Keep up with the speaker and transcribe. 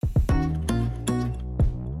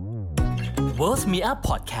Worth Me Up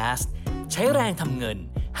Podcast ใช้แรงทำเงิน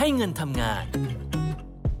ให้เงินทำงาน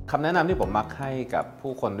คำแนะนำที่ผมมักให้กับ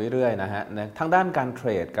ผู้คนเรื่อยๆนะฮะทั้งด้านการเทร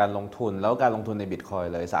ดการลงทุนแล้วการลงทุนใน Bitcoin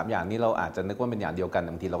เลย3อย่างนี้เราอาจจะนึกว่าเป็นอย่างเดียวกัน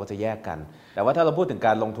บางทีเราก็จะแยกกันแต่ว่าถ้าเราพูดถึงก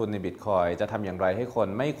ารลงทุนใน Bitcoin จะทำอย่างไรให้คน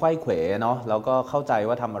ไม่ไขว้เขวเนาะแล้วก็เข้าใจ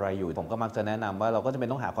ว่าทำอะไรอยู่ผมก็มักจะแนะนำว่าเราก็จำเป็น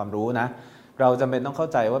ต้องหาความรู้นะเราจำเป็นต้องเข้า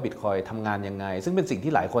ใจว่า Bitcoin ทำงานยังไงซึ่งเป็นสิ่ง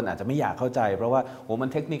ที่หลายคนอาจจะไม่อยากเข้าใจเพราะว่ามัน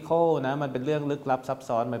เทคนิคอลนะมันเป็นเรื่องลึกลับซับ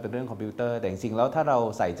ซ้อนมันเป็นเรื่องคอมพิวเตอร์แต่จริงๆแล้วถ้าเรา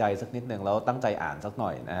ใส่ใจสักนิดนึงแล้วตั้งใจอ่านสักหน่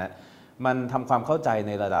อยนะฮะมันทำความเข้าใจใ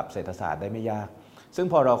นระดับเศรษฐศาสตร์ได้ไม่ยากซึ่ง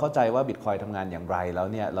พอเราเข้าใจว่า Bitcoin ทำงานอย่างไรแล้ว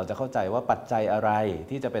เนี่ยเราจะเข้าใจว่าปัจจัยอะไร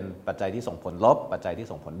ที่จะเป็นปัจจัยที่ส่งผลลบปัจจัยที่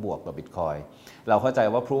ส่งผลบวกต่อ Bitcoin เราเข้าใจ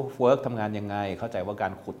ว่า Proof of Work ทำงานยังไงเข้าใจว่ากา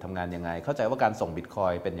รขุดทำงานยังไงเข้าใจว่าการส่ง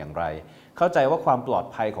Bitcoin เป็นอย่างไรเข้าใจว่าความปลอด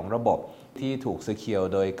ภัยของระบบที่ถูก secure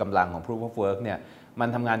โดยกำลังของ Proof of Work เนี่ยมัน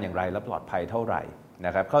ทำงานอย่างไรและปลอดภัยเท่าไหร่น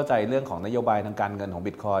ะครับเข้าใจเรื่องของนโยบายทางการเงินของ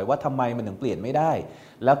Bitcoin ว่าทำไมมันถึงเปลี่ยนไม่ได้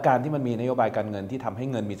แล้วการที่มันมีนโยบายการเงินที่ทำให้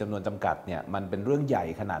เงินมีจำนวนจำกัดเนี่ยมันเป็นเรื่องใหญ่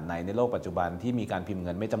ขนาดไหนในโลกปัจจุบันที่มีการพิมพ์เ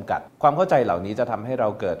งินไม่จำกัดความเข้าใจเหล่านี้จะทำให้เรา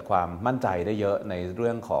เกิดความมั่นใจได้เยอะในเ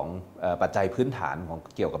รื่องของปัจจัยพื้นฐานของ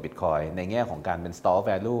เกี่ยวกับ Bitcoin ในแง่ของการเป็น store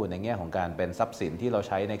value ในแง่ของการเป็นทรัพย์สินที่เราใ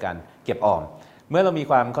ช้ในการเก็บออมเมื่อเรามี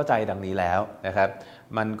ความเข้าใจดังนี้แล้วนะครับ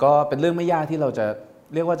มันก็เป็นเรื่องไม่ยากที่เราจะ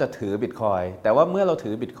เรียกว่าจะถือ Bitcoin แต่ว่าเมื่อเราถื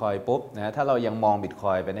อ Bitcoin ปุ๊บนะถ้าเรายังมอง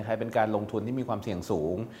Bitcoin เป็นคล้ายๆเป็นการลงทุนที่มีความเสี่ยงสู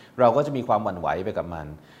งเราก็จะมีความหวั่นไหวไปกับมัน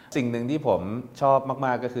สิ่งหนึ่งที่ผมชอบม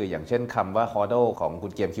ากๆก็คืออย่างเช่นคำว่า HODL ของคุ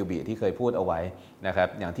ณเกียมคิวบิที่เคยพูดเอาไว้นะครับ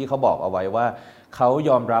อย่างที่เขาบอกเอาไว้ว่าเขา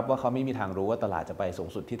ยอมรับว่าเขาไม่มีทางรู้ว่าตลาดจะไปสูง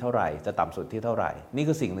สุดที่เท่าไหร่จะต่ำสุดที่เท่าไหร่นี่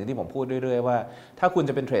คือสิ่งหนึ่งที่ผมพูดเรื่อยๆว่าถ้าคุณ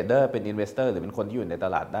จะเป็นเทรดเดอร์เป็นอินเวสเตอร์หรือเป็นคนที่อยู่ในต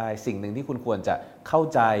ลาดได้สิ่งหนึ่งที่คุณควรจะเข้า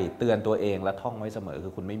ใจเตือนตัวเองและท่องไว้เสมอคื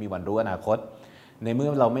อคุณไม่มีวันรู้อนาคตในเมื่อ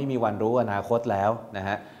เราไม่มีวันรู้อนาคตแล้วนะฮ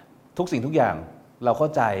ะทุกสิ่งทุกอย่างเราเข้า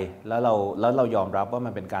ใจแล้วเรายอมรับว่ามั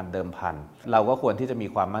นเป็นการเดิมพันเราก็ควรที่จะมี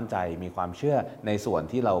ความมั่นใจมีความเชื่อในส่วน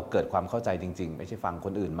ที่เราเกิดความเข้าใจจริงๆไม่ใช่ฟังค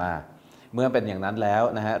นอื่นมาเมื่อเป็นอย่างนั้นแล้ว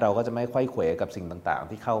นะฮะเราก็จะไม่ไขว้เขวกับสิ่งต่างๆ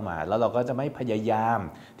ที่เข้ามาแล้วเราก็จะไม่พยายาม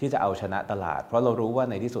ที่จะเอาชนะตลาดเพราะเรารู้ว่า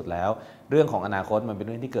ในที่สุดแล้วเรื่องของอนาคตมันเป็นเ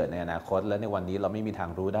รื่องที่เกิดในอนาคตและในวันนี้เราไม่มีทาง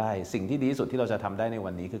รู้ได้สิ่งที่ดีที่สุดที่เราจะทำได้ใน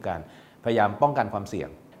วันนี้คือการพยายามป้องกันความเสี่ย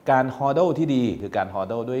งการ HODL ที่ดีคือการ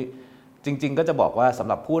HODL ด้วยจริงๆก็จะบอกว่าสำ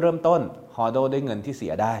หรับผู้เริ่มต้น HODL ด้วยเงินที่เสี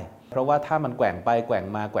ยได้เพราะว่าถ้ามันแกว่งไปแกว่ง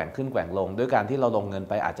มาแกว่งขึ้นแกว่งลงด้วยการที่เราลงเงิน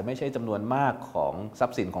ไปอาจจะไม่ใช่จำนวนมากของทรั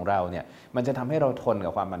พย์สินของเราเนี่ยมันจะทำให้เราทนกั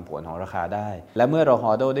บความผันผวนของราคาได้และเมื่อเรา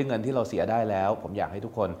HODL ด้วยเงินที่เราเสียได้แล้วผมอยากให้ทุ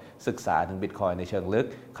กคนศึกษาถึง Bitcoin ในเชิงลึก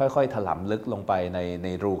ค่อยๆถลำลึกลงไปใน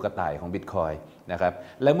รูกระต่ายของ Bitcoin นะครับ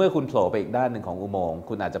และเมื่อคุณโผล่ไปอีกด้านหนึ่งของอุโมงค์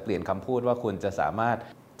คุณอาจจะเปลี่ยนคำพูดว่าคุณจะสามารถ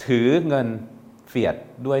ถือเงินเฟียด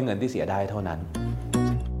ด้วยเงินที่เสียได้เท่านั้น